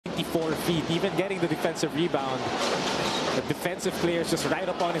24 feet, even getting the defensive rebound. The defensive player is just right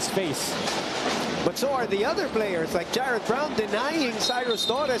up on his face. But so are the other players, like Jared Brown denying Cyrus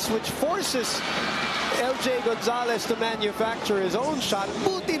Torres, which forces LJ Gonzales to manufacture his own shot.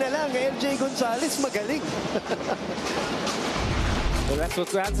 Buti na lang, LJ Gonzales magaling. Well, that's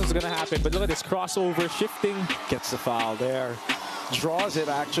what's going to happen. But look at this crossover, shifting. Gets the foul there. Draws it,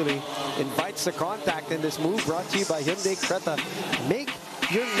 actually. Invites the contact in this move, brought to you by Hyundai Creta. Make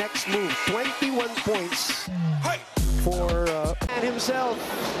your next move. 21 points for and himself.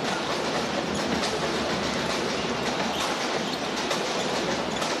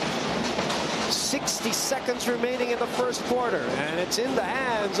 60 seconds remaining in the first quarter, and it's in the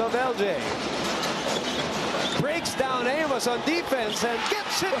hands of LJ. Breaks down Amos on defense and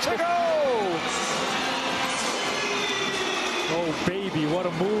gets it to go! Oh, baby, what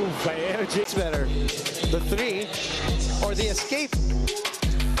a move by LJ. It's better. The three, or the escape.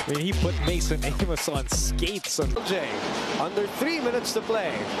 I mean, he put Mason Amos on skates. LJ, under 3 minutes to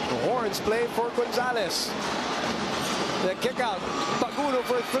play. The Horns play for Gonzales. The kick out. Baguno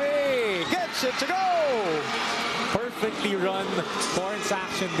for three. Gets it to go. Perfectly run Horns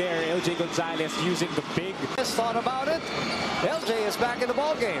action there. LJ Gonzales using the big. Has thought about it. LJ is back in the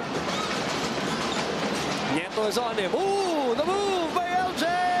ball game. Nieto is on him. Ooh, the move by LJ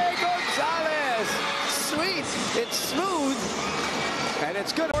Gonzales. Sweet. It's smooth. And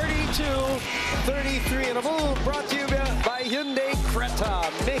it's good. 42-33 in a move brought to you by Hyundai Creta.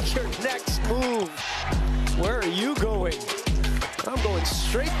 Make your next move. Where are you going? I'm going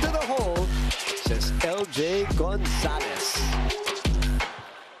straight to the hole, says LJ Gonzales.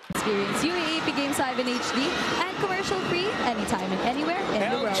 Experience UAAP Games Live in HD and commercial-free anytime and anywhere in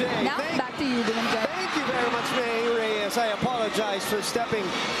the world. Now, back to you, Dylan. Thank you very much, May Reyes. I apologize for stepping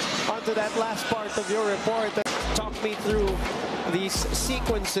onto that last part of your report. Talk me through these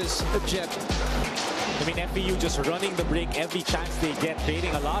sequences, Jet. I mean, FEU just running the break every chance they get,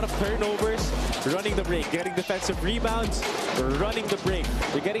 creating a lot of turnovers, running the break, getting defensive rebounds, running the break.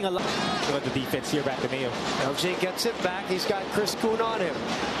 They're getting a lot. Look at the defense here by Ateneo. LJ gets it back. He's got Chris Kuhn on him.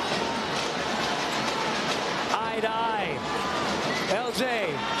 Eye to eye.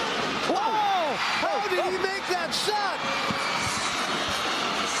 LJ. Whoa! How did he make that shot?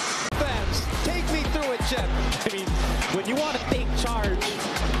 Fans, take me through it, Jet. I mean, when you want to take charge,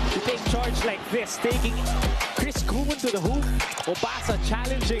 you take charge like this, taking Chris Kuhn to the hoop, Obasa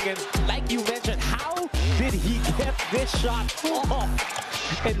challenging, and like you mentioned, how did he get this shot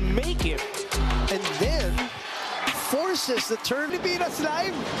off and make it? And then forces the turn to beat us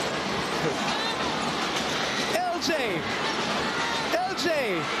live. LJ.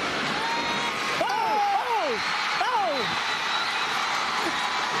 LJ. Oh! Oh! Oh!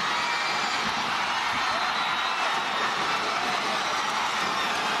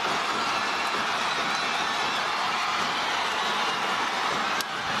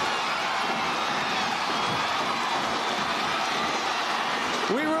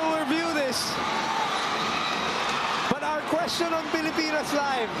 We will review this. But our question on Pilipinas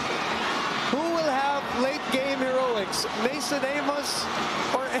Live, who will have late game heroics? Mason Amos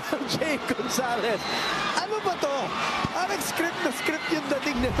or LJ Gonzales? Ano ba to? Parang script na script yung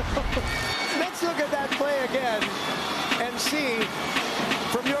dating nito. Let's look at that play again and see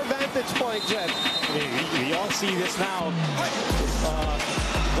from your vantage point, Jen. We all see this now.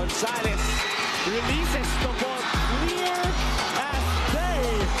 Gonzales releases the ball clear as day.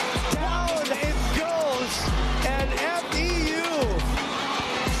 Down it goes, and FEU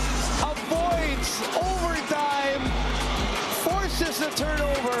avoids overtime, forces the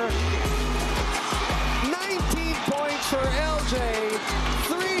turnover. 19 points for LJ,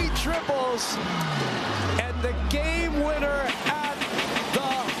 3 triples, and the game winner at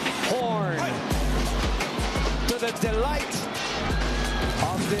the horn. To the delight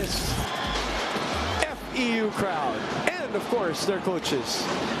of this FEU crowd, and of course their coaches,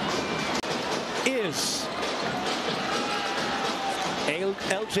 is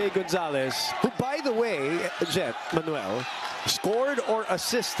LJ Gonzales, who, by the way, Jet Manuel, scored or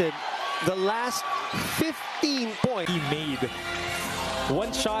assisted the last 15 points He made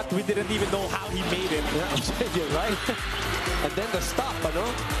one shot. We didn't even know how he made it. You're right. And then the stop, of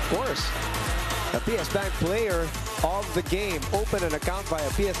course. A PS Bank player of the game. Open an account via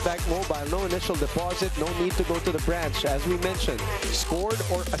PS Bank Mobile. No initial deposit. No need to go to the branch. As we mentioned, scored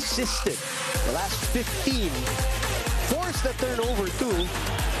or assisted the last 15. Forced the turnover too.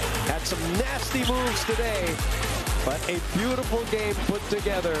 Had some nasty moves today. But a beautiful game put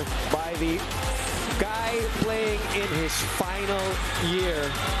together by the guy playing in his final year.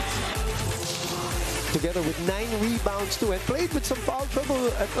 together with 9 rebounds too, and played with some foul trouble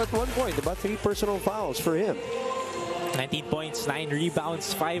at one point. About 3 personal fouls for him. 19 points, 9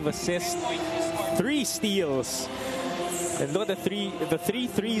 rebounds, 5 assists, 3 steals. And look at the three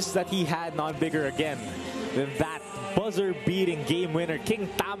threes that he had, none bigger again than that buzzer-beating game winner, King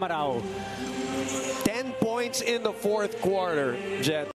Tamarao. 10 points in the 4th quarter, Jet.